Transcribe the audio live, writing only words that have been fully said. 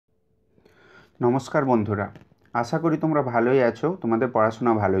নমস্কার বন্ধুরা, আশা করি তোমরা ভালোই আছো, তোমাদের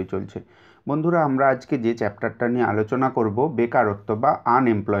পড়াশোনা ভালোই চলছে। বন্ধুরা, আমরা আজকে যে চ্যাপ্টারটা নিয়ে আলোচনা করব, বেকারত্ব বা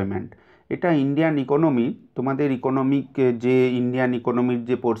আনএমপ্লয়মেন্ট। এটা ইন্ডিয়ান ইকোনমি, তোমাদের ইকোনমিক যে ইন্ডিয়ান ইকোনমির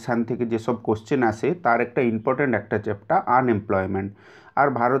যে পোর্শান থেকে যেসব কোশ্চেন আসে তার একটা ইম্পর্ট্যান্ট একটা চ্যাপ্টার আনএমপ্লয়মেন্ট। আর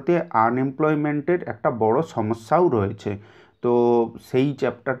ভারতে আনএমপ্লয়মেন্টের একটা বড় সমস্যাও রয়েছে। তো সেই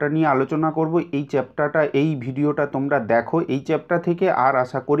চ্যাপ্টারটা নিয়ে আলোচনা করব। এই চ্যাপ্টারটা, এই ভিডিওটা তোমরা দেখো, এই চ্যাপ্টার থেকে আর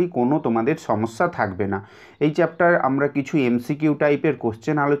আশা করি কোনো তোমাদের সমস্যা থাকবে না। এই চ্যাপ্টার আমরা কিছু এমসিকিউ টাইপের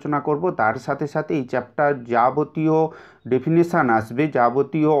কোশ্চেন আলোচনা করব, তার সাথে সাথে এই চ্যাপ্টার যাবতীয় ডেফিনেশান আসবে,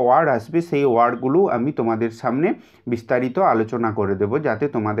 যাবতীয় ওয়ার্ড আসবে, সেই ওয়ার্ডগুলো আমি তোমাদের সামনে বিস্তারিত আলোচনা করে দেব, যাতে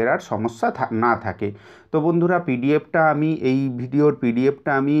তোমাদের আর সমস্যা না থাকে। তো বন্ধুরা, এই ভিডিওর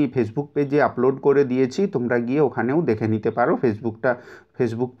পিডিএফটা আমি ফেসবুক পেজে আপলোড করে দিয়েছি, তোমরা গিয়ে ওখানেও দেখে নিতে পারো।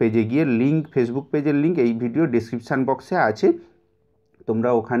 ফেসবুক পেজে গিয়ে ফেসবুক পেজের লিঙ্ক এই ভিডিও ডেসক্রিপশান বক্সে আছে, তোমরা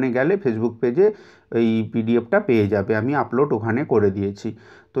ওখানে গেলে ফেসবুক পেজে এই পিডিএফটা পেয়ে যাবে, আমি আপলোড ওখানে করে দিয়েছি।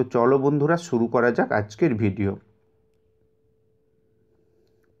 তো চলো বন্ধুরা, শুরু করা যাক আজকের ভিডিও।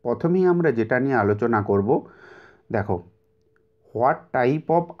 প্রথমেই আমরা যেটা নিয়ে আলোচনা করব, দেখো, what type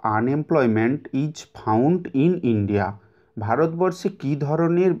of unemployment is found in India. ভারতবর্ষে কী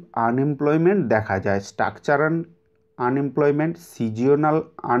ধরনের আনএমপ্লয়মেন্ট দেখা যায়? স্ট্রাকচারাল আনএমপ্লয়মেন্ট, সিজনাল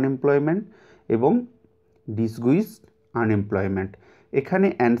আনএমপ্লয়মেন্ট এবং ডিসগুইজড আনএমপ্লয়মেন্ট। এখানে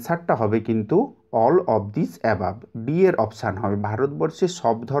অ্যান্সারটা হবে কিন্তু all of this above, D এর অপশান হবে। ভারতবর্ষে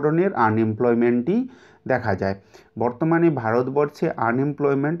সব ধরনের আনএমপ্লয়মেন্টই দেখা যায়। বর্তমানে ভারতবর্ষে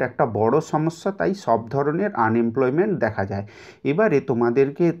আনএমপ্লয়মেন্ট একটা বড় সমস্যা, তাই সব ধরনের আনএমপ্লয়মেন্ট দেখা যায়। এবারে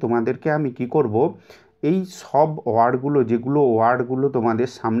তোমাদেরকে আমি কি করব, এই সব ওয়ার্ডগুলো তোমাদের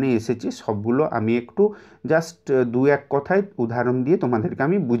সামনে এসেছে, সবগুলো আমি একটু জাস্ট দু এক কথায় উদাহরণ দিয়ে তোমাদেরকে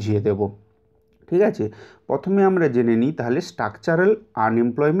আমি বুঝিয়ে দেব, ঠিক আছে? প্রথমে আমরা জেনে নিই তাহলে স্ট্রাকচারাল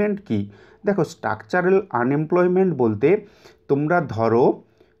আনএমপ্লয়মেন্ট কী। দেখো, স্ট্রাকচারাল আনএমপ্লয়মেন্ট বলতে তোমরা ধরো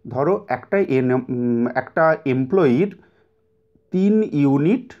একটা এমপ্লয়ির 3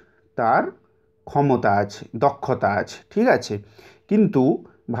 ইউনিট তার ক্ষমতা আছে, দক্ষতা আছে, ঠিক আছে? কিন্তু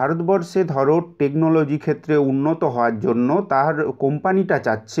ভারতবর্ষে ধরো টেকনোলজি ক্ষেত্রে উন্নত হওয়ার জন্য তার কোম্পানিটা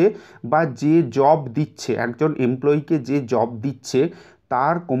চাচ্ছে, বা যে জব দিচ্ছে, একজন এমপ্লয়িকে যে জব দিচ্ছে,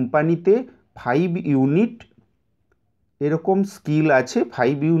 তার কোম্পানিতে 5 ইউনিট এরকম স্কিল আছে,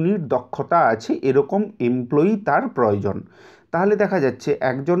 5 ইউনিট দক্ষতা আছে, এরকম এমপ্লয়ি তার প্রয়োজন। তাহলে দেখা যাচ্ছে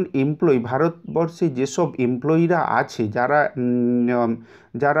একজন এমপ্লয়ি, ভারতবর্ষে যেসব এমপ্লয়িরা আছে,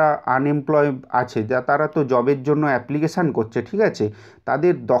 যারা আনএমপ্লয় আছে, তারা তো জবের জন্য অ্যাপ্লিকেশান করছে, ঠিক আছে?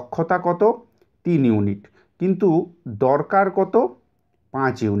 তাদের দক্ষতা কত? 3 ইউনিট, কিন্তু দরকার কত?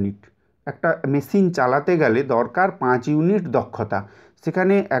 5 ইউনিট। একটা মেশিন চালাতে গেলে দরকার 5 ইউনিট দক্ষতা,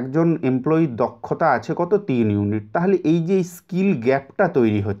 সেখানে একজন এমপ্লয়ির দক্ষতা আছে কত? 3 ইউনিট। তাহলে এই যে স্কিল গ্যাপটা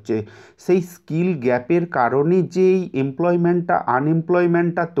তৈরি হচ্ছে, সেই স্কিল গ্যাপের কারণে যে এই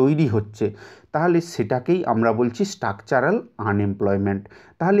আনএমপ্লয়মেন্টটা তৈরি হচ্ছে, তাহলে সেটাকেই আমরা বলছি স্ট্রাকচারাল আনএমপ্লয়মেন্ট।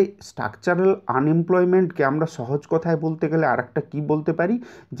 তাহলে স্ট্রাকচারাল আনএমপ্লয়মেন্টকে আমরা সহজ কথায় বলতে গেলে আরেকটা কী বলতে পারি,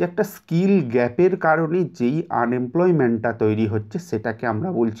 যে একটা স্কিল গ্যাপের কারণে যেই আনএমপ্লয়মেন্টটা তৈরি হচ্ছে, সেটাকে আমরা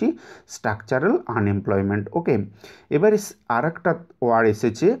বলছি স্ট্রাকচারাল আনএমপ্লয়মেন্ট। ওকে, এবারে আরেকটা ওয়ার্ড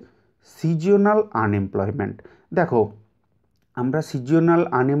এসেছে, সিজনাল আনএমপ্লয়মেন্ট। দেখো, আমরা সিজনাল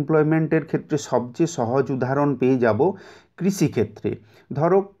আনএমপ্লয়মেন্টের ক্ষেত্রে সবচেয়ে সহজ উদাহরণ পেয়ে যাব কৃষিক্ষেত্রে।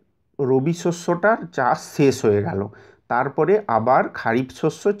 ধরো, রবি শস্যটার চাষ শেষ হয়ে গেল, তারপরে আবার খারিফ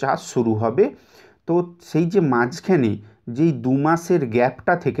শস্য চাষ শুরু হবে। তো সেই যে মাঝখানে যেই 2 মাসের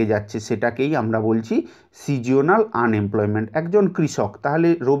গ্যাপটা থেকে যাচ্ছে, সেটাকেই আমরা বলছি সিজনাল আনএমপ্লয়মেন্ট। একজন কৃষক, তাহলে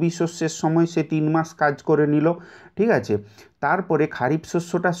রবি শস্যের সময় সে 3 মাস কাজ করে নিল, ঠিক আছে? তারপরে খারিফ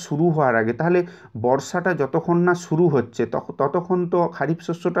শস্যটা শুরু হওয়ার আগে, তাহলে বর্ষাটা যতক্ষণ না শুরু হচ্ছে ততক্ষণ তো খারিফ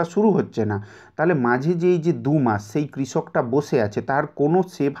শস্যটা শুরু হচ্ছে না। তাহলে মাঝে যেই যে 2 মাস সেই কৃষকটা বসে আছে, তার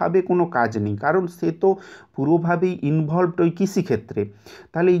সেভাবে কোনো কাজ নেই, কারণ সে তো পুরোভাবেই ইনভলভড ওই কৃষিক্ষেত্রে।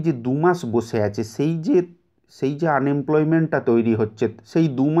 তাহলে এই যে 2 মাস বসে আছে, সেই যে আনএমপ্লয়মেন্টটা তৈরি হচ্ছে, সেই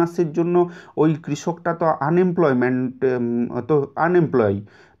 2 মাসের জন্য ওই কৃষকটা তো আনএমপ্লয়।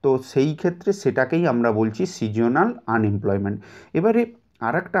 তো সেই ক্ষেত্রে সেটাকেই আমরা বলছি সিজনাল আনএমপ্লয়মেন্ট। এবারে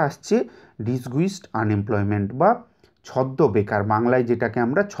আরেকটা আসছে ডিসগুইজড আনএমপ্লয়মেন্ট বা ছদ্ম বেকার, বাংলায় যেটাকে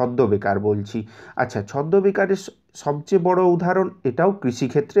আমরা ছদ্ম বেকার বলছি। আচ্ছা, ছদ্ম বেকারের সবচেয়ে বড় উদাহরণ এটাও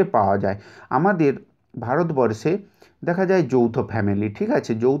কৃষিক্ষেত্রে পাওয়া যায়। আমাদের ভারতবর্ষে দেখা যায় যৌথ ফ্যামিলি, ঠিক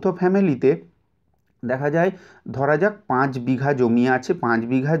আছে? যৌথ ফ্যামিলিতে দেখা যায়, ধরা যাক 5 বিঘা জমি আছে, 5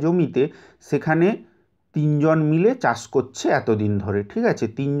 বিঘা জমিতে সেখানে 3 জন মিলে চাষ করছে এতদিন ধরে, ঠিক আছে?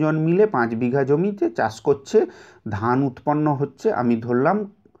 3 জন মিলে 5 বিঘা জমিতে চাষ করছে, ধান উৎপন্ন হচ্ছে, আমি ধরলাম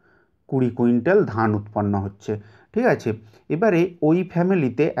 20 কুইন্টাল ধান উৎপন্ন হচ্ছে, ঠিক আছে। এবারে ওই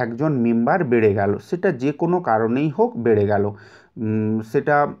ফ্যামিলিতে একজন মেম্বার বেড়ে গেল, সেটা যে কোনো কারণেই হোক বেড়ে গেল,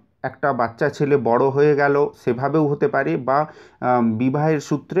 সেটা একটা বাচ্চা ছেলে বড় হয়ে গেল সেভাবেও হতে পারে, বা বিবাহের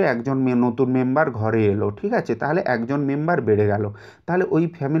সূত্রে একজন নতুন মেম্বার ঘরে এলো, ঠিক আছে, তাহলে একজন মেম্বার বেড়ে গেল। তাহলে ওই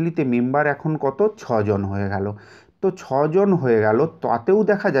ফ্যামিলিতে মেম্বার এখন কত, 6 জন হয়ে গেল। তো 6 জন হয়ে গেল, তাতেও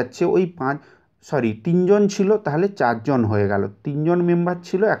দেখা যাচ্ছে ওই 3 জন ছিল, তাহলে 4 জন হয়ে গেল। 3 জন মেম্বার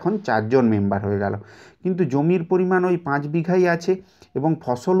ছিল, এখন 4 জন মেম্বার হয়ে গেল। কিন্তু জমির পরিমাণ ওই 5 বিঘাই আছে, এবং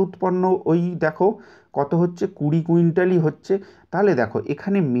ফসল উৎপন্ন ওই দেখো কত হচ্ছে, 20 কুইন্টালই হচ্ছে। তাহলে দেখো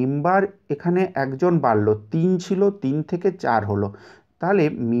এখানে মেম্বার, এখানে একজন বাড়লো, 3 ছিল 3 থেকে 4 হলো। তাহলে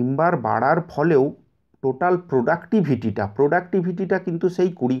মেম্বার বাড়ার ফলেও টোটাল প্রোডাক্টিভিটিটা কিন্তু সেই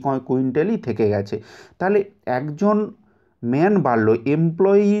 20 কুইন্টালই থেকে গেছে। তাহলে একজন ম্যান বাড়লো,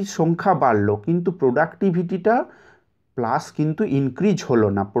 এমপ্লয়ির সংখ্যা বাড়লো, কিন্তু প্রোডাক্টিভিটিটা প্লাস কিন্তু ইনক্রিজ হলো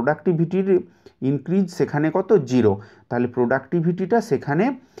না, প্রোডাক্টিভিটির ইনক্রিজ সেখানে কত, 0। তাহলে প্রোডাক্টিভিটিটা সেখানে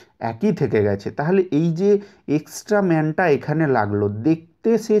একই থেকে গেছে। তাহলে এই যে এক্সট্রা ম্যানটা এখানে লাগলো, দেখতে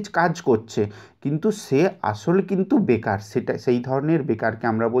সে কাজ করছে কিন্তু সে আসলে কিন্তু বেকার, সেটা সেই ধরনের বেকারকে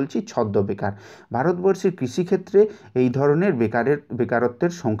আমরা বলছি ছদ্ম বেকার। ভারতবর্ষের কৃষিক্ষেত্রে এই ধরনের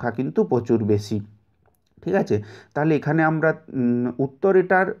বেকারত্বের সংখ্যা কিন্তু প্রচুর বেশি। ঠিক আছে। তাহলে এখানে আমরা উত্তর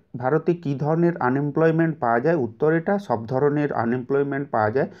এটার, ভারতে কী ধরনের আনএমপ্লয়মেন্ট পাওয়া যায়, উত্তর এটা সব ধরনের আনএমপ্লয়মেন্ট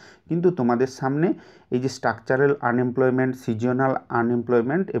পাওয়া যায়। কিন্তু তোমাদের সামনে এই যে স্ট্রাকচারাল আনএমপ্লয়মেন্ট, সিজনাল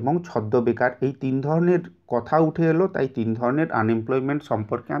আনএমপ্লয়মেন্ট এবং ছদ্ম বেকার, এই 3 ধরনের কথা উঠে এলো, তাই 3 ধরনের আনএমপ্লয়মেন্ট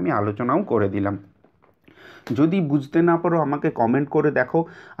সম্পর্কে আমি আলোচনাও করে দিলাম। যদি বুঝতে না পারো আমাকে কমেন্ট করে দেখো,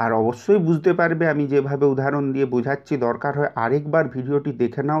 আর অবশ্যই বুঝতে পারবে আমি যেভাবে উদাহরণ দিয়ে বোঝাচ্ছি। দরকার হয় আরেকবার ভিডিওটি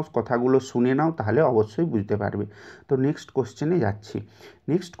দেখে নাও, কথাগুলো শুনে নাও, তাহলে অবশ্যই বুঝতে পারবে। তো নেক্সট কোশ্চেনে যাচ্ছি।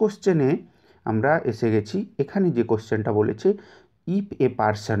 নেক্সট কোশ্চেনে আমরা এসে গেছি, এখানে যে কোশ্চেনটা বলেছে, ইফ এ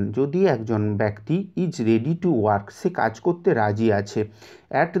পারসন, যদি একজন ব্যক্তি ইজ রেডি টু ওয়ার্ক, সে কাজ করতে রাজি আছে,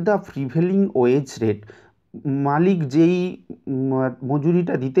 at the prevailing wedge rate, মালিক যেই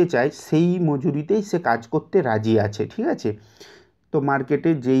মজুরিটা দিতে চায় সেই মজুরিতেই সে কাজ করতে রাজি আছে, ঠিক আছে। তো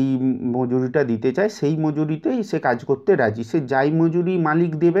মার্কেটে যেই মজুরিটা দিতে চায় সেই মজুরিতেই সে কাজ করতে রাজি, সে যাই মজুরি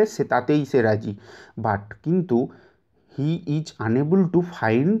মালিক দেবে সে তাতেই সে রাজি। বাট কিন্তু he is unable to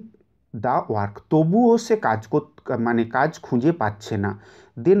find the work, তবুও সে কাজ খুঁজে পাচ্ছে না।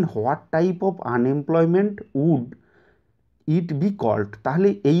 দেন what type of unemployment would it be called, তাহলে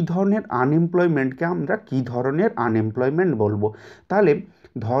এই ধরনের আনএমপ্লয়মেন্টকে আমরা কী ধরনের আনএমপ্লয়মেন্ট বলবো। তাহলে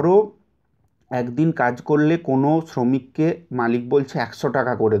ধরো একদিন কাজ করলে কোনো শ্রমিককে মালিক বলছে 100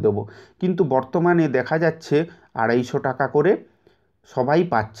 টাকা করে দেবো, কিন্তু বর্তমানে দেখা যাচ্ছে 250 টাকা করে সবাই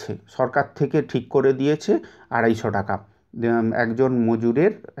পাচ্ছে, সরকার থেকে ঠিক করে দিয়েছে 250 টাকা।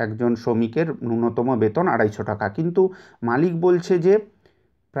 একজন শ্রমিকের ন্যূনতম বেতন 250 টাকা, কিন্তু মালিক বলছে যে,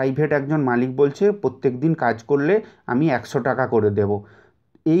 প্রাইভেট একজন মালিক বলছে প্রত্যেক দিন কাজ করলে আমি 100 টাকা করে দেব।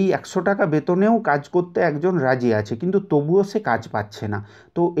 এই 100 টাকা বেতনেও কাজ করতে একজন রাজি আছে, কিন্তু তবুও সে কাজ পাচ্ছে না।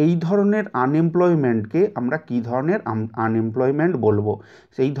 তো এই ধরনের আনএমপ্লয়মেন্টকে আমরা কী ধরনের আনএমপ্লয়মেন্ট বলবো,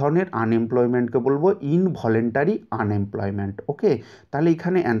 সেই ধরনের আনএমপ্লয়মেন্টকে বলবো ইনভলেন্টারি আনএমপ্লয়মেন্ট। ওকে, তাহলে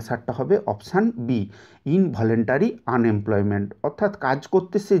এখানে অ্যান্সারটা হবে অপশান বি, ইনভলেন্টারি আনএমপ্লয়মেন্ট। অর্থাৎ কাজ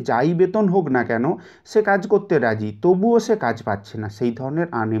করতে সে যাই বেতন হোক না কেন সে কাজ করতে রাজি, তবুও সে কাজ পাচ্ছে না, সেই ধরনের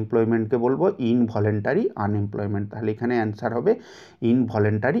আনএমপ্লয়মেন্টকে বলবো ইনভলেন্টারি আনএমপ্লয়মেন্ট। তাহলে এখানে অ্যান্সার হবে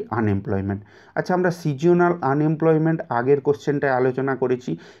ইনভলেন্টারি আনএমপ্লয়মেন্ট। আচ্ছা, আমরা সিজনাল আনএমপ্লয়মেন্ট আগের কোশ্চেনটায় আলোচনা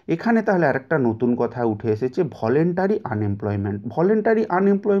করেছি, এখানে তাহলে আরেকটা নতুন কথা উঠে এসেছে, ভলেন্টারি আনএমপ্লয়মেন্ট। ভলেন্টারি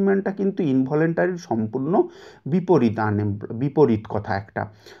আনএমপ্লয়মেন্টটা কিন্তু ইনভলেন্টারির সম্পূর্ণ বিপরীত কথা একটা।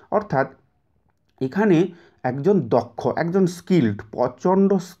 অর্থাৎ এখানে একজন দক্ষ, একজন প্রচণ্ড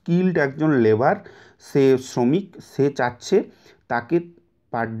স্কিল্ড একজন লেবার, সে শ্রমিক, সে চাচ্ছে তাকে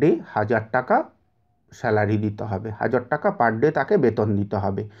পার ডে 1000 টাকা স্যালারি দিতে হবে, 1000 টাকা পার ডে তাকে বেতন দিতে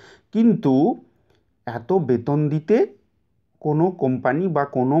হবে। কিন্তু এত বেতন দিতে কোনো কোম্পানি বা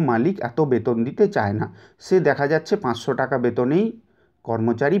কোনো মালিক এত বেতন দিতে চায় না, সে দেখা যাচ্ছে 500 টাকা বেতনেই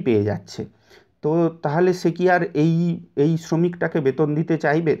কর্মচারী পেয়ে যাচ্ছে। তো তাহলে সে কি আর এই শ্রমিকটাকে বেতন দিতে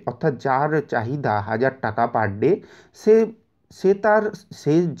চাইবে? অর্থাৎ যার চাহিদা 1000 টাকা পার ডে, সে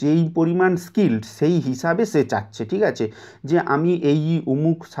সে যেই পরিমাণ স্কিল্ড সেই হিসাবে সে চাচ্ছে, ঠিক আছে, যে আমি এই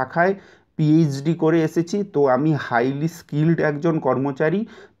অমুক শাখায় পিএইচডি করে এসেছি, তো আমি হাইলি স্কিল্ড একজন কর্মচারী,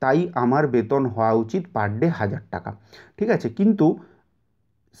 তাই আমার বেতন হওয়া উচিত পার ডে 1000 টাকা, ঠিক আছে। কিন্তু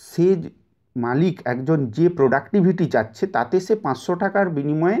সে মালিক একজন যে প্রোডাক্টিভিটি চাচ্ছে তাতে সে 500 টাকার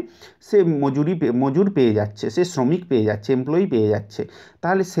বিনিময়ে সে মজুর পেয়ে যাচ্ছে, সে শ্রমিক পেয়ে যাচ্ছে, এমপ্লয়ি পেয়ে যাচ্ছে।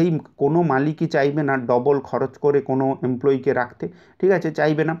 তাহলে সেই কোনো মালিকই চাইবে না ডবল খরচ করে কোনো এমপ্লয়িকে রাখতে, ঠিক আছে,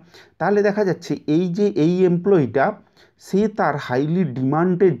 চাইবে না। তাহলে দেখা যাচ্ছে এই যে এই এমপ্লয়িটা, সে তার হাইলি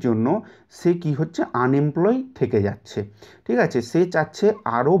ডিমান্ডের জন্য সে কি হচ্ছে আনএমপ্লয় থেকে যাচ্ছে। ঠিক আছে, সে চাচ্ছে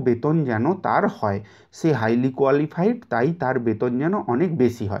আরও বেতন যেন তার হয়, সে হাইলি কোয়ালিফাইড, তাই তার বেতন যেন অনেক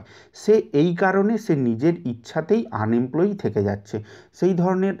বেশি হয়, সে এই কারণে সে নিজের ইচ্ছাতেই আনএমপ্লয় থেকে যাচ্ছে। সেই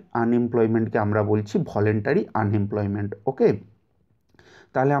ধরনের আনএমপ্লয়মেন্টকে আমরা বলছি ভলেন্টারি আনএমপ্লয়মেন্ট। ওকে,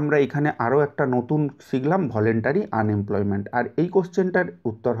 তাহলে আমরা এখানে আরও একটা নতুন শিখলাম ভলেন্টারি আনএমপ্লয়মেন্ট, আর এই কোশ্চেনটার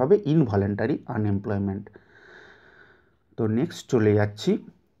উত্তর হবে ইনভলেন্টারি আনএমপ্লয়মেন্ট। তো নেক্সট চলে যাচ্ছি,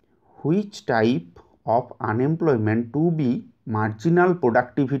 which type of unemployment two B marginal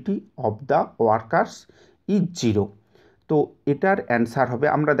productivity of the workers is zero. তো এটার অ্যান্সার হবে,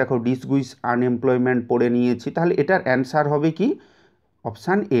 আমরা দেখো ডিসগুইজ আনএমপ্লয়মেন্ট পড়ে নিয়েছি, তাহলে এটার অ্যান্সার হবে কি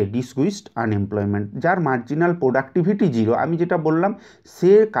অপশান এ ডিসগুইজড আনএমপ্লয়মেন্ট, যার মার্জিনাল প্রোডাক্টিভিটি জিরো। আমি যেটা বললাম,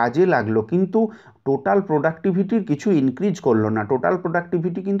 সে কাজে লাগলো কিন্তু টোটাল প্রোডাক্টিভিটির কিছু ইনক্রিজ করলো না, টোটাল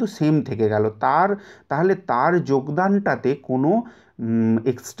প্রোডাক্টিভিটি কিন্তু সেম থেকে গেল, তাহলে তার যোগদানটাতে কোনো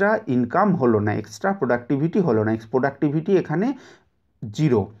এক্সট্রা ইনকাম হলো না, এক্সট্রা প্রোডাক্টিভিটি হলো না, প্রোডাক্টিভিটি এখানে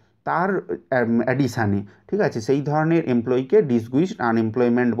জিরো তার অ্যাডিশানে। ঠিক আছে, সেই ধরনের এমপ্লয়িকে ডিসগুইজড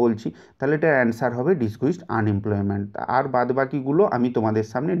আনএমপ্লয়মেন্ট বলছি, তাহলে এটার অ্যান্সার হবে ডিসগুইজড আনএমপ্লয়মেন্ট। আর বাদবাকিগুলো আমি তোমাদের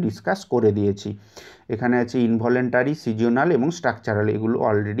সামনে ডিসকাস করে দিয়েছি। এখানে আছে ইনভলেন্টারি, সিজনাল এবং স্ট্রাকচারাল, এগুলো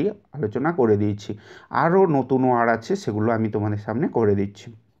অলরেডি আলোচনা করে দিয়েছি। আরও নতুন ওয়ার্ড আছে, সেগুলো আমি তোমাদের সামনে করে দিচ্ছি।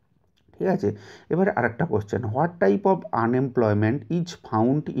 ঠিক আছে, এবারে আরেকটা question, what type of unemployment is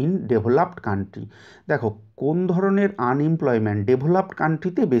found in developed country. দেখো কোন ধরনের আনএমপ্লয়মেন্ট ডেভেলপড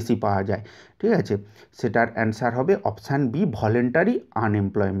কান্ট্রিতে বেশি পাওয়া যায়। ঠিক আছে, সেটার অ্যান্সার হবে অপশান বি ভলেন্টারি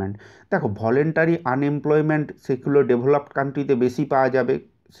আনএমপ্লয়মেন্ট। দেখো ভলেন্টারি আনএমপ্লয়মেন্ট সেগুলো ডেভেলপড কান্ট্রিতে বেশি পাওয়া যাবে,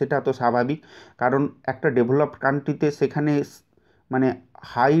 সেটা তো স্বাভাবিক, কারণ একটা ডেভেলপড কান্ট্রিতে সেখানে মানে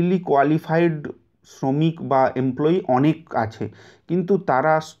হাইলি কোয়ালিফাইড শ্রমিক বা এমপ্লয়ি অনেক আছে, কিন্তু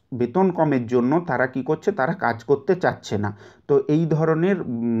তারা বেতন কমের জন্য তারা কি করছে, তারা কাজ করতে চাচ্ছে না। তো এই ধরনের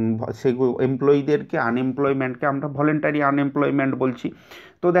সেগুলো এমপ্লয়িদেরকে আনএমপ্লয়মেন্টকে আমরা ভলেন্টারি আনএমপ্লয়মেন্ট বলছি।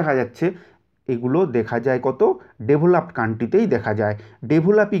 তো দেখা যাচ্ছে এগুলো দেখা যায় কত ডেভেলপড কান্ট্রিতেই দেখা যায়,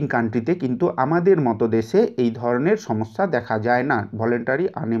 ডেভেলপিং কান্ট্রিতে কিন্তু আমাদের মতো দেশে এই ধরনের সমস্যা দেখা যায় না, ভলেন্টারি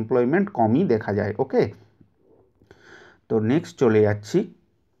আনএমপ্লয়মেন্ট কমই দেখা যায়। ওকে, তো নেক্সট চলে যাচ্ছি,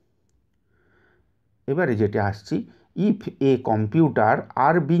 এবারে যেটা আসছি, if a computer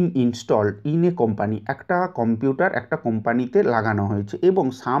are being installed in a company, একটা কম্পিউটার একটা কোম্পানিতে লাগানো হয়েছে এবং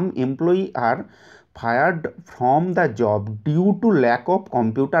সাম employee are fired from the job due to lack of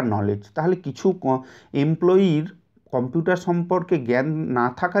computer knowledge. তাহলে কিছু এমপ্লয়ির কম্পিউটার সম্পর্কে জ্ঞান না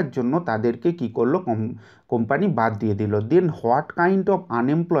থাকার জন্য তাদেরকে কি করলো, কোম্পানি বাদ দিয়ে দিল। দেন what kind of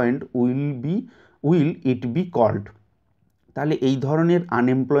unemployed will it be called. তাহলে এই ধরনের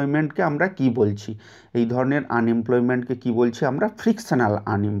আনএমপ্লয়মেন্টকে আমরা কি বলছি, এই ধরনের আনএমপ্লয়মেন্টকে কি বলছি আমরা, ফ্রিকশনাল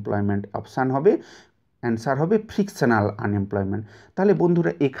আনএমপ্লয়মেন্ট। অপশান হবে, অ্যান্সার হবে ফ্রিকশনাল আনএমপ্লয়মেন্ট। তাহলে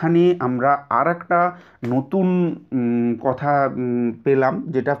বন্ধুরা এখানে আমরা আর একটা নতুন কথা পেলাম,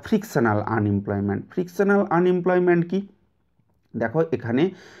 যেটা ফ্রিকশনাল আনএমপ্লয়মেন্ট। ফ্রিকশনাল আনএমপ্লয়মেন্ট কি, দেখো এখানে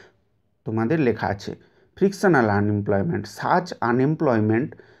তোমাদের লেখা আছে, frictional unemployment such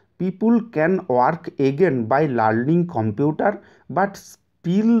unemployment people can work again by learning computer but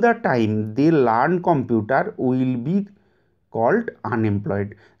till the time they learn computer will be called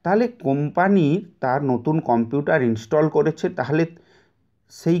unemployed। তাহলে কোম্পানি তার নতুন কম্পিউটার ইনস্টল করেছে, তাহলে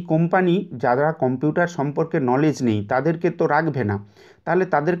সেই কোম্পানি যারা কম্পিউটার সম্পর্কে নলেজ নেই তাদেরকে তো রাখবে না, তাহলে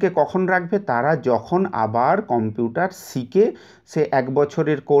তাদেরকে কখন রাখবে, তারা যখন আবার কম্পিউটার শিখে, সে 1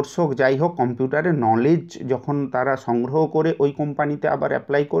 বছরের কোর্স হোক যাই হোক, কম্পিউটারের নলেজ যখন তারা সংগ্রহ করে ওই কোম্পানিতে আবার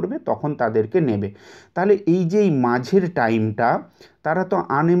অ্যাপ্লাই করবে, তখন তাদেরকে নেবে। তাহলে এই যে এই মাঝের টাইমটা তারা তো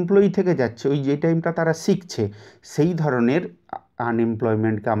আনএমপ্লয়ি থেকে যাচ্ছে, ওই যে টাইমটা তারা শিখছে, সেই ধরনের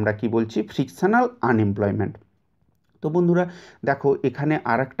আনএমপ্লয়মেন্টকে আমরা কি বলছি, ফ্রিকশনাল আনএমপ্লয়মেন্ট। তো বন্ধুরা দেখো এখানে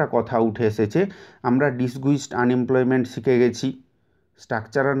আর একটা কথা উঠে এসেছে, আমরা ডিসগুইজড আনএমপ্লয়মেন্ট শিখে গেছি,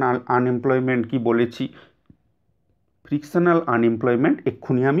 স্ট্রাকচারাল আনএমপ্লয়মেন্ট কি বলেছি, ফ্রিকশনাল আনএমপ্লয়মেন্ট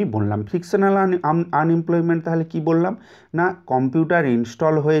এক্ষুনি আমি বললাম। ফ্রিকশনাল আনএমপ্লয়মেন্ট তাহলে কি বললাম না, কম্পিউটার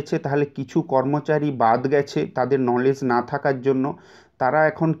ইনস্টল হয়েছে, তাহলে কিছু কর্মচারী বাদ গেছে তাদের নলেজ না থাকার জন্য, তারা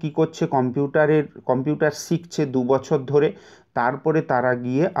এখন কি করছে, কম্পিউটার শিখছে 2 বছর ধরে, তারপরে তারা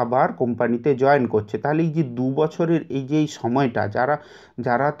গিয়ে আবার কোম্পানিতে জয়েন করছে। তাহলে এই যে 2 বছরের এই যে এই সময়টা,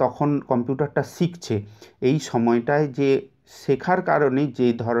 যারা তখন কম্পিউটারটা শিখছে, এই সময়টায় যে শেখার কারণে যে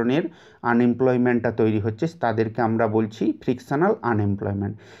ধরনের আনএমপ্লয়মেন্টটা তৈরি হচ্ছে, তাদেরকে আমরা বলছি ফ্রিকশনাল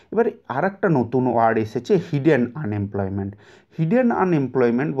আনএমপ্লয়মেন্ট। এবার আর একটা নতুন ওয়ার্ড এসেছে, হিডেন আনএমপ্লয়মেন্ট। হিডেন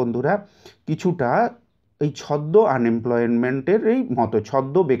আনএমপ্লয়মেন্ট বন্ধুরা কিছুটা এই ছদ্ম আনএমপ্লয়মেন্টেরই মতো,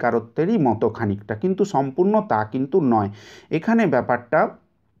 ছদ্ম বেকারত্বেরই মতো খানিকটা, কিন্তু সম্পূর্ণ তা কিন্তু নয়। এখানে ব্যাপারটা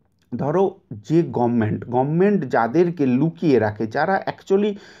ধরো যে গভর্নমেন্ট যাদেরকে লুকিয়ে রাখে, যারা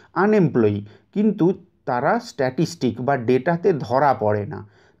অ্যাকচুয়ালি আনএমপ্লয়ি কিন্তু তারা স্ট্যাটিস্টিক বা ডেটাতে ধরা পড়ে না,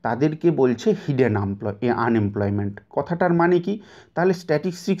 তাদেরকে বলছে হিডেন আনএমপ্লয়মেন্ট। কথাটার মানে কি? তাহলে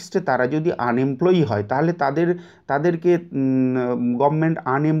স্ট্যাটিস্টিক্সে তারা যদি আনএমপ্লয়ি হয় তাহলে তাদেরকে গভর্নমেন্ট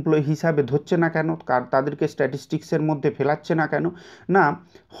আনএমপ্লয়ি হিসাবে ধরছে না কেন? তাদেরকে স্ট্যাটিস্টিক্সের মধ্যে ফেলাচ্ছে না কেন? না,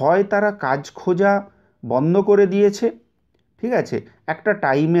 হয় তারা কাজ খোঁজা বন্ধ করে দিয়েছে, ঠিক আছে, একটা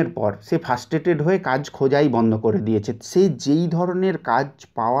টাইমের পর সে ফ্রাস্ট্রেটেড হয়ে কাজ খোঁজাই বন্ধ করে দিয়েছে। সে যেই ধরনের কাজ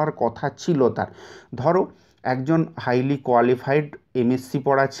পাওয়ার কথা ছিল তার, ধরো একজন হাইলি কোয়ালিফাইড এমএসসি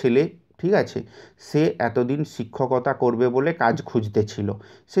পড়া ছেলে, ঠিক আছে, সে এতদিন শিক্ষকতা করবে বলে কাজ খুঁজতে ছিল,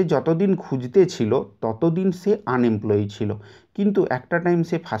 সে যতদিন খুঁজতে ছিল ততদিন সে আনএমপ্লয়ি ছিল, কিন্তু একটা টাইম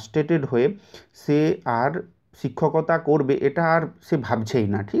সে ফ্রাস্ট্রেটেড হয়ে সে আর শিক্ষকতা করবে এটা আর সে ভাবছেই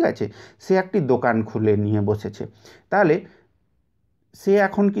না, ঠিক আছে, সে একটি দোকান খুলে নিয়ে বসেছে। তাহলে সে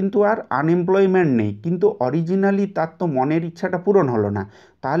এখন কিন্তু আর আনএমপ্লয়মেন্ট নেই, কিন্তু অরিজিনালি তার তো মনের ইচ্ছাটা পূরণ হলো না।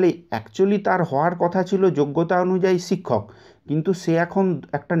 তাহলে অ্যাকচুয়ালি তার হওয়ার কথা ছিল যোগ্যতা অনুযায়ী শিক্ষক, কিন্তু সে এখন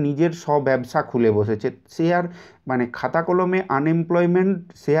একটা নিজের ব্যবসা খুলে বসেছে। সে আর মানে খাতা কলমে আনএমপ্লয়মেন্ট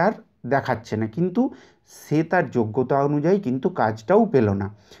সে আর দেখাচ্ছে না, কিন্তু সে তার যোগ্যতা অনুযায়ী কিন্তু কাজটাও পেল না।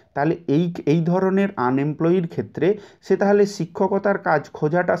 তাহলে এই ধরনের আনএমপ্লয়ির ক্ষেত্রে সে তাহলে শিক্ষকতার কাজ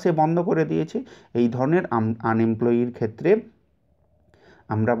খোঁজাটা সে বন্ধ করে দিয়েছে। এই ধরনের আনএমপ্লয়ির ক্ষেত্রে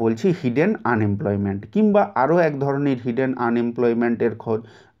আমরা বলছি হিডেন আনএমপ্লয়মেন্ট। কিংবা আরও এক ধরনের হিডেন আনএমপ্লয়মেন্টের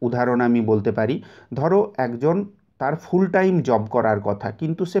উদাহরণ আমি বলতে পারি, ধরো একজন তার ফুল টাইম জব করার কথা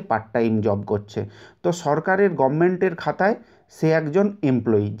কিন্তু সে পার্ট টাইম জব করছে, তো সরকারের গভর্নমেন্টের খাতায় সে একজন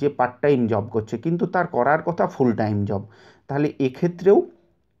এমপ্লয়ি যে পার্ট টাইম জব করছে, কিন্তু তার করার কথা ফুল টাইম জব। তাহলে এক্ষেত্রেও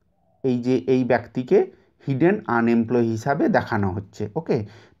এই ব্যক্তিকে হিডেন আনএমপ্লয়ি হিসাবে দেখানো হচ্ছে। ওকে,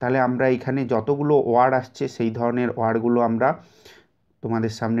 তাহলে আমরা এখানে যতগুলো ওয়ার্ড আসছে সেই ধরনের ওয়ার্ডগুলো আমরা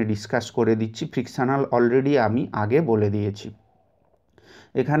তোমাদের সামনে ডিসকাস করে দিচ্ছি। ফ্রিকশনাল অলরেডি আমি আগে বলে দিয়েছি,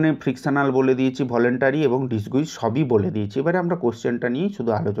 এখানে ফ্রিকশনাল বলে দিয়েছি, ভলেন্টারি এবং ডিসগুইজ সবই বলে দিয়েছি। এবারে আমরা কোশ্চেনটা নিয়েই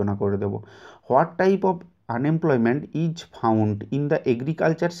শুধু আলোচনা করে দেবো। What type of unemployment is found in the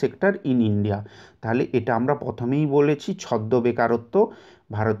agriculture sector in India? তাহলে এটা আমরা প্রথমেই বলেছি, ছদ্ম বেকারত্ব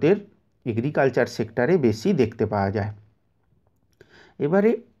ভারতের এগ্রিকালচার সেক্টরে বেশি দেখতে পাওয়া যায়।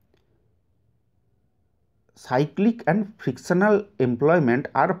 এবারে cyclic and frictional employment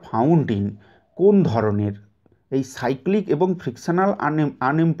are found in, কোন ধরনের এই সাইক্লিক এবং ফ্রিকশনাল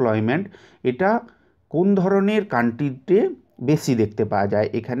আনএমপ্লয়মেন্ট এটা কোন ধরনের কান্ট্রিতে বেশি দেখতে পাওয়া যায়?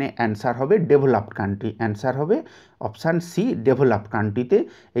 এখানে অ্যান্সার হবে ডেভেলপড কান্ট্রি, অ্যান্সার হবে অপশান সি, ডেভেলপড কান্ট্রিতে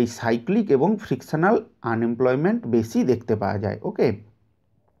এই সাইক্লিক এবং ফ্রিকশনাল আনএমপ্লয়মেন্ট বেশি দেখতে পাওয়া যায়। ওকে,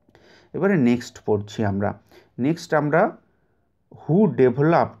 এবারে নেক্সট পড়ছি আমরা হু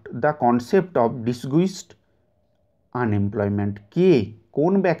developed the concept of ডিসগুইজড unemployment?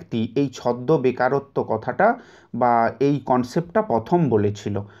 কোন ব্যক্তি এই ছদ্ম বেকারত্ব কথাটা বা এই কনসেপ্টটা প্রথম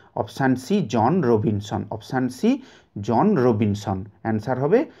বলেছিল? অপশান সি, জন রবিনসন, অপশান সি, জন রবিনসন, অ্যান্সার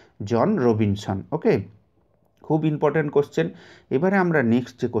হবে জন রবিনসন। ওকে, খুব ইম্পর্ট্যান্ট কোশ্চেন। এবারে আমরা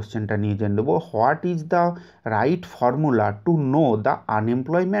নেক্সট যে কোশ্চেনটা নিয়ে জেনে নেব, what is the right formula to know the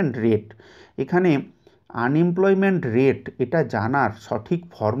unemployment rate? এখানে আনএমপ্লয়মেন্ট রেট এটা জানার সঠিক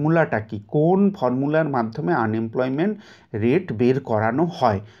ফর্মুলাটা কি? কোন ফর্মুলার মাধ্যমে আনএমপ্লয়মেন্ট রেট বের করানো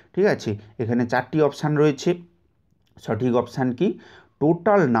হয়? ঠিক আছে, এখানে চারটি অপশান রয়েছে। সঠিক অপশান কি?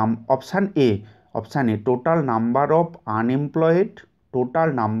 Option A, total number of unemployed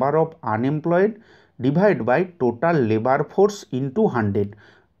divide by total labour force into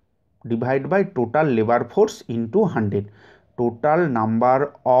 100, total number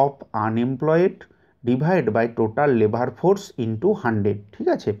of unemployed divide by total labour force into 100। ঠিক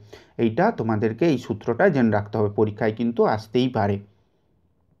আছে, এইটা তোমাদেরকে এই সূত্রটা জেনে রাখতে হবে, পরীক্ষায় কিন্তু আসতেই পারে।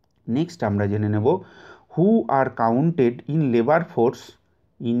 নেক্সট আমরা জেনে নেব, হু আর counted in labour force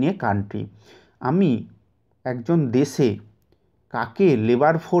in a country? আমি একজন দেশে কাকে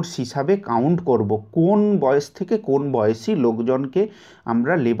লেবার ফোর্স হিসাবে কাউন্ট করব? কোন বয়স থেকে কোন বয়সী লোকজনকে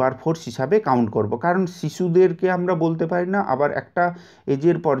আমরা লেবার ফোর্স হিসাবে কাউন্ট করব? কারণ শিশুদেরকে আমরা বলতে পারি না, আবার একটা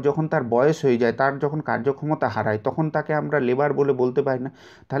এজের পর যখন তার বয়স হয়ে যায়, তার যখন কার্যক্ষমতা হারায়, তখন তাকে আমরা লেবার বলে বলতে পারি না।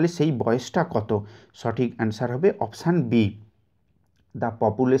 তাহলে সেই বয়সটা কত? সঠিক অ্যান্সার হবে option B, the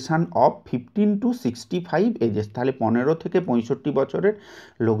population of 15 to 65 edges. তাহলে 15 থেকে 65 বছরের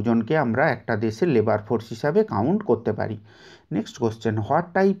লোকজনকে আমরা একটা দেশের লেবার ফোর্স হিসাবে কাউন্ট করতে পারি। Next question, what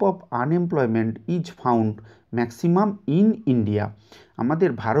type of unemployment is found maximum in India?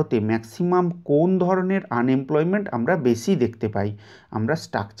 আমাদের ভারতে ম্যাক্সিমাম কোন ধরনের আনএমপ্লয়মেন্ট আমরা বেশি দেখতে পাই? আমরা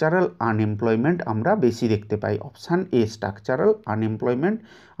স্ট্রাকচারাল আনএমপ্লয়মেন্ট আমরা বেশি দেখতে পাই। অপশান এ, স্ট্রাকচারাল আনএমপ্লয়মেন্ট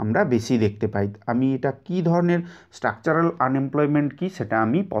আমরা বেশি দেখতে পাই। আমি এটা কী ধরনের স্ট্রাকচারাল আনএমপ্লয়মেন্ট কী সেটা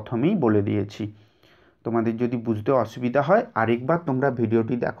আমি প্রথমেই বলে দিয়েছি। তোমাদের যদি বুঝতে অসুবিধা হয় আরেকবার তোমরা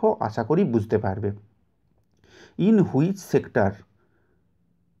ভিডিওটি দেখো, আশা করি বুঝতে পারবে। ইন হুইচ সেক্টর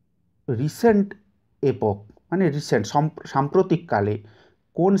রিসেন্ট এপক, মানে রিসেন্ট সাম্প্রতিককালে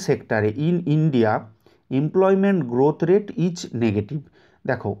কোন সেক্টরে in India employment growth rate is negative?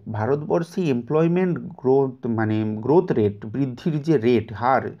 দেখো, ভারতবর্ষে এমপ্লয়মেন্ট গ্রোথ মানে গ্রোথ রেট, বৃদ্ধির যে রেট,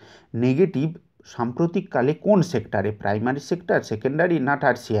 হার নেগেটিভ সাম্প্রতিককালে কোন সেক্টরে? প্রাইমারি সেক্টর, সেকেন্ডারি না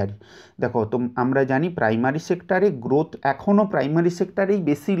টারসিয়ারি? দেখো, আমরা জানি প্রাইমারি সেক্টরে গ্রোথ, এখনও প্রাইমারি সেক্টরেই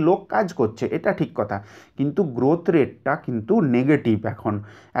বেশি লোক কাজ করছে, এটা ঠিক কথা, কিন্তু গ্রোথ রেটটা কিন্তু নেগেটিভ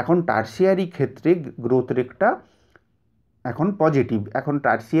এখন টারসিয়ারি ক্ষেত্রে গ্রোথ রেটটা এখন পজিটিভ। এখন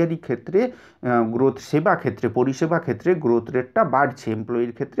টারসিয়ারি ক্ষেত্রে গ্রোথ, সেবা ক্ষেত্রে, পরিষেবা ক্ষেত্রে গ্রোথ রেটটা বাড়ছে,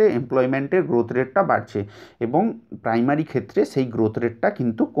 এমপ্লয়ির ক্ষেত্রে এমপ্লয়মেন্টের গ্রোথ রেটটা বাড়ছে, এবং প্রাইমারি ক্ষেত্রে সেই গ্রোথ রেটটা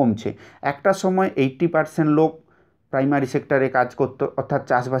কিন্তু কমছে। একটা সময় 80% লোক প্রাইমারি সেক্টরে কাজ করতো, অর্থাৎ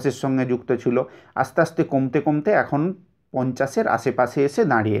চাষবাসের সঙ্গে যুক্ত ছিল, আস্তে আস্তে কমতে কমতে এখন 50-এর আশেপাশে এসে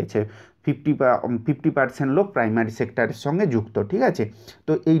দাঁড়িয়েছে। 50% লোক প্রাইমারি সেক্টরের সঙ্গে যুক্ত, ঠিক আছে?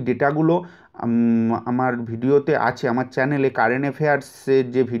 তো এই ডেটাগুলো আমার ভিডিওতে আছে, আমার চ্যানেলে কারেন্ট অ্যাফেয়ার্সের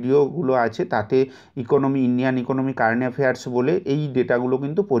যে ভিডিওগুলো আছে তাতে ইন্ডিয়ান ইকোনমি কারেন্ট অ্যাফেয়ার্স বলে এই ডেটাগুলো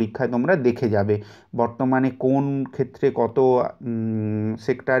কিন্তু পরীক্ষায় তোমরা দেখে যাবে। বর্তমানে কোন ক্ষেত্রে কত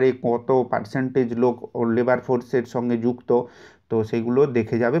সেক্টরে কত পার্সেন্টেজ লোক লেবার ফোর্সের সঙ্গে যুক্ত, তো সেগুলো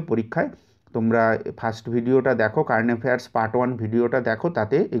দেখে যাবে পরীক্ষায়। তোমরা ফার্স্ট ভিডিওটা দেখো, কারেন্ট অ্যাফেয়ার্স পার্ট 1 ভিডিওটা দেখো,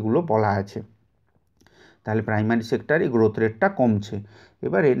 তাতে এগুলো বলা আছে। তাহলে প্রাইমারি সেক্টরে গ্রোথ রেটটা কমছে।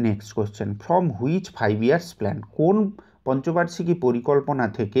 এবারে next question, from which 5 years plan, কোন পঞ্চবার্ষিকী পরিকল্পনা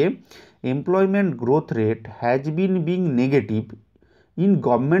থেকে employment growth rate has being negative in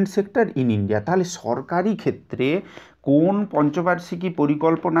government sector in India? তাহলে সরকারি ক্ষেত্রে কোন পঞ্চবার্ষিকী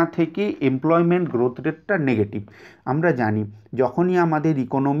পরিকল্পনা থেকে এমপ্লয়মেন্ট গ্রোথ রেটটা নেগেটিভ? আমরা জানি যখনই আমাদের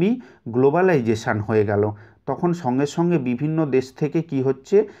ইকোনমি গ্লোবালাইজেশান হয়ে গেল, তখন সঙ্গে সঙ্গে বিভিন্ন দেশ থেকে কি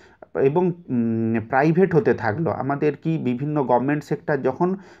হচ্ছে, এবং প্রাইভেট হতে থাকলো, আমাদের কি বিভিন্ন গভর্নমেন্ট সেক্টর যখন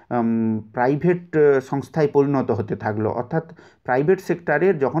প্রাইভেট সংস্থায় পরিণত হতে থাকলো, অর্থাৎ প্রাইভেট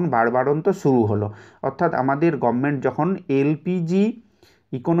সেক্টরের যখন বাড়বাড়ন্ত শুরু হলো, অর্থাৎ আমাদের গভর্নমেন্ট যখন এলপিজি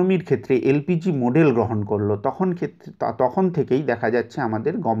ইকোনমির ক্ষেত্রে এলপিজি মডেল গ্রহণ করলো, তখন থেকেই দেখা যাচ্ছে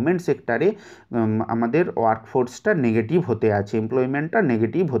আমাদের গভর্নমেন্ট সেক্টরে আমাদের ওয়ার্কফোর্সটা নেগেটিভ হতে আছে, এমপ্লয়মেন্টটা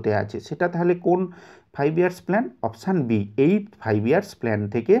নেগেটিভ হতে আছে। সেটা তাহলে কোন 5 years plan? Option B, 5 years plan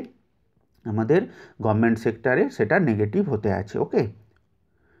থেকে আমাদের গভর্নমেন্ট সেক্টরে সেটা নেগেটিভ হতে আছে। ওকে,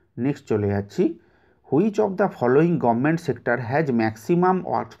 নেক্সট চলে যাচ্ছি, which of the following government sector has maximum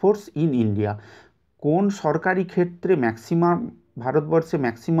workforce in India? কোন সরকারি ক্ষেত্রে ভারতবর্ষে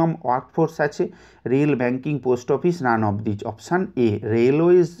ম্যাক্সিমাম ওয়ার্কফোর্স আছে? Rail, banking, post office, none of these? Option A,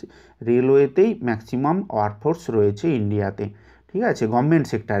 রেলওয়েতেই maximum workforce রয়েছে ইন্ডিয়াতে, ঠিক আছে, গভর্নমেন্ট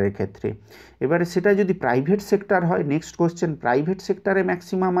সেক্টরের ক্ষেত্রে। এবারে সেটা যদি প্রাইভেট সেক্টর হয়, নেক্সট কোশ্চেন, প্রাইভেট সেক্টরে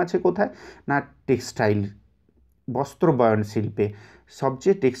ম্যাক্সিমাম আছে কোথায়? না টেক্সটাইল, বস্ত্র বয়ন শিল্পে,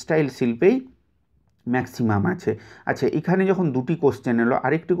 সবচেয়ে টেক্সটাইল শিল্পেই ম্যাক্সিমাম আছে। আচ্ছা, এখানে যখন দুটি কোশ্চেন এলো,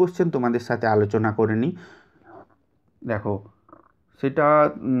 আরেকটি কোশ্চেন তোমাদের সাথে আলোচনা করে নিই। দেখো,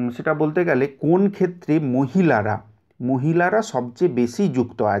 সেটা বলতে গেলে কোন ক্ষেত্রে মহিলারা সবচেয়ে বেশি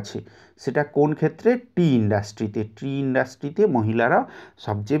যুক্ত আছে, সেটা কোন ক্ষেত্রে? টি ইন্ডাস্ট্রিতে মহিলারা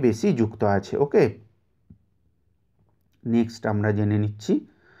সবচেয়ে বেশি যুক্ত আছে। ওকে, নেক্সট আমরা জেনে নিচ্ছি,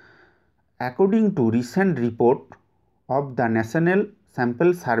 according to recent report of the national sample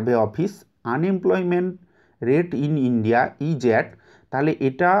survey office, unemployment rate in India is at, তাহলে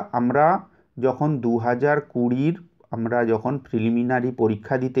এটা আমরা যখন 2020 আমরা যখন প্রিলিমিনারি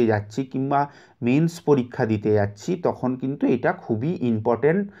পরীক্ষা দিতে যাচ্ছি কিংবা মেন্স পরীক্ষা দিতে যাচ্ছি, তখন কিন্তু এটা খুবই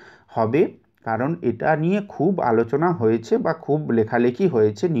ইম্পর্ট্যান্ট হবে, কারণ এটা নিয়ে খুব আলোচনা হয়েছে বা খুব লেখালেখি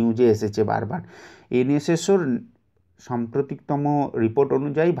হয়েছে, নিউজে এসেছে বারবার। এনএসএসওর সাম্প্রতিকতম রিপোর্ট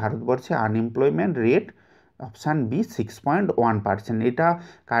অনুযায়ী ভারতবর্ষে আনএমপ্লয়মেন্ট রেট অপশান বি 6.1%। এটা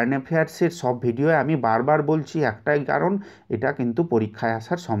কারেন্ট অ্যাফেয়ার্সের সব ভিডিওয়ে আমি বারবার বলছি, একটাই কারণ, এটা কিন্তু পরীক্ষায়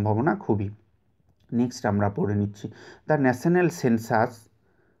আসার সম্ভাবনা খুবই। নেক্সট আমরা পড়ে নিচ্ছি, the national census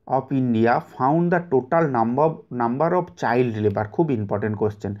of India found the total number of child labour, খুব important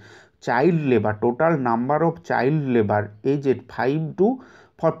question, child labour, total number of child labour AZ 5 to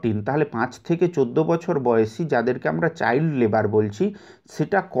 14, তাহলে 5 থেকে 14 বছর বয়সী যাদেরকে আমরা চাইল্ড লেবার বলছি,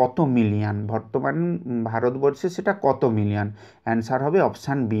 সেটা কত মিলিয়ন বর্তমান ভারতবর্ষে, সেটা কত মিলিয়ন? অ্যান্সার হবে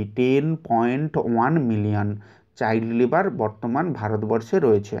option B, 10.1 million. Child labour বর্তমান ভারতবর্ষে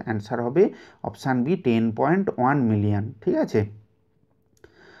রয়েছে। অ্যান্সার হবে অপশান বি 10.1 মিলিয়ন। ঠিক আছে,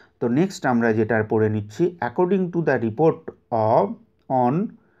 তো নেক্সট আমরা যেটা পড়ে নিচ্ছি, according to the report on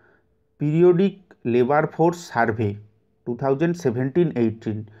periodic labour force survey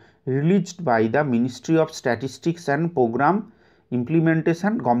 2017-18 released by the Ministry of Statistics and Program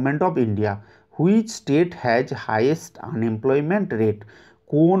Implementation, Government of India, which state has highest unemployment rate?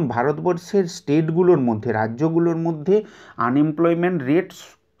 কোন ভারতবর্ষের স্টেটগুলোর মধ্যে, রাজ্যগুলোর মধ্যে আনএমপ্লয়মেন্ট রেট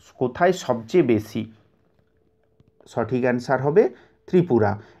কোথায় সবচেয়ে বেশি? সঠিক অ্যান্সার হবে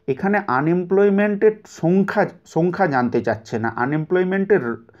ত্রিপুরা। এখানে আনএমপ্লয়মেন্টের সংখ্যা জানতে চাচ্ছে না, আনএমপ্লয়মেন্টের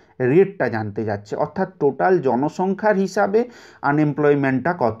রেটটা জানতে যাচ্ছে, অর্থাৎ টোটাল জনসংখ্যার হিসাবে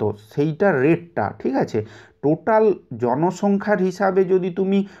আনএমপ্লয়মেন্টটা কত সেইটা রেটটা। ঠিক আছে, টোটাল জনসংখ্যার হিসাবে যদি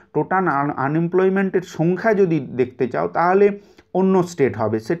তুমি টোটাল আনএমপ্লয়মেন্টের সংখ্যা যদি দেখতে চাও তাহলে অন্য স্টেট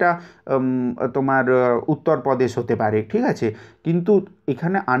হবে, সেটা তোমার উত্তরপ্রদেশ হতে পারে। ঠিক আছে, কিন্তু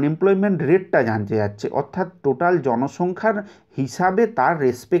এখানে আনএমপ্লয়মেন্ট রেটটা জানতে যাচ্ছে, অর্থাৎ টোটাল জনসংখ্যার হিসাবে তার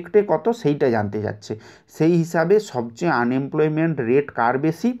রেসপেক্টে কত সেইটা জানতে যাচ্ছে। সেই হিসাবে সবচেয়ে আনএমপ্লয়মেন্ট রেট কার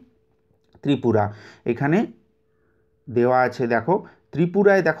বেশি? ত্রিপুরা। এখানে দেওয়া আছে, দেখো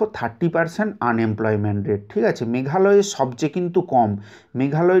ত্রিপুরায় দেখো 30% আনএমপ্লয়মেন্ট রেট। ঠিক আছে, মেঘালয়ের সবচেয়ে কিন্তু কম,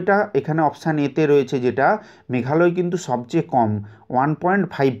 মেঘালয়টা এখানে অপশান এতে রয়েছে, যেটা মেঘালয় কিন্তু সবচেয়ে কম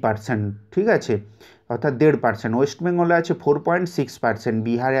 1.5%। ঠিক আছে, অর্থাৎ 1.5%। ওয়েস্ট বেঙ্গলে আছে 4.6%,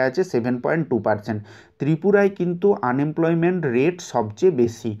 বিহারে আছে 7.2%। ত্রিপুরায় কিন্তু আনএমপ্লয়মেন্ট রেট সবচেয়ে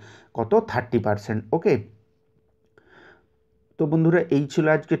বেশি, কত? 30%। ওকে, তো বন্ধুরা এই ছিল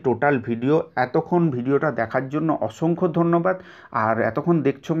আজকে টোটাল ভিডিও। এতক্ষণ ভিডিওটা দেখার জন্য অসংখ্য ধন্যবাদ। আর এতক্ষণ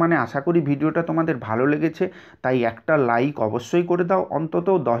দেখছো মানে আশা করি ভিডিওটা তোমাদের ভালো লেগেছে, তাই একটা লাইক অবশ্যই করে দাও, অন্তত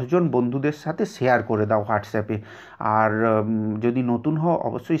 10 জন বন্ধুদের সাথে শেয়ার করে দাও হোয়াটসঅ্যাপে। আর যদি নতুন হও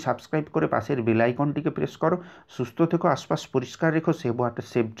অবশ্যই সাবস্ক্রাইব করে পাশের বেল আইকনটিকে প্রেস করো। সুস্থ থেকো, আশপাশ পরিষ্কার রেখো, save water,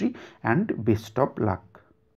 save tree and best of luck.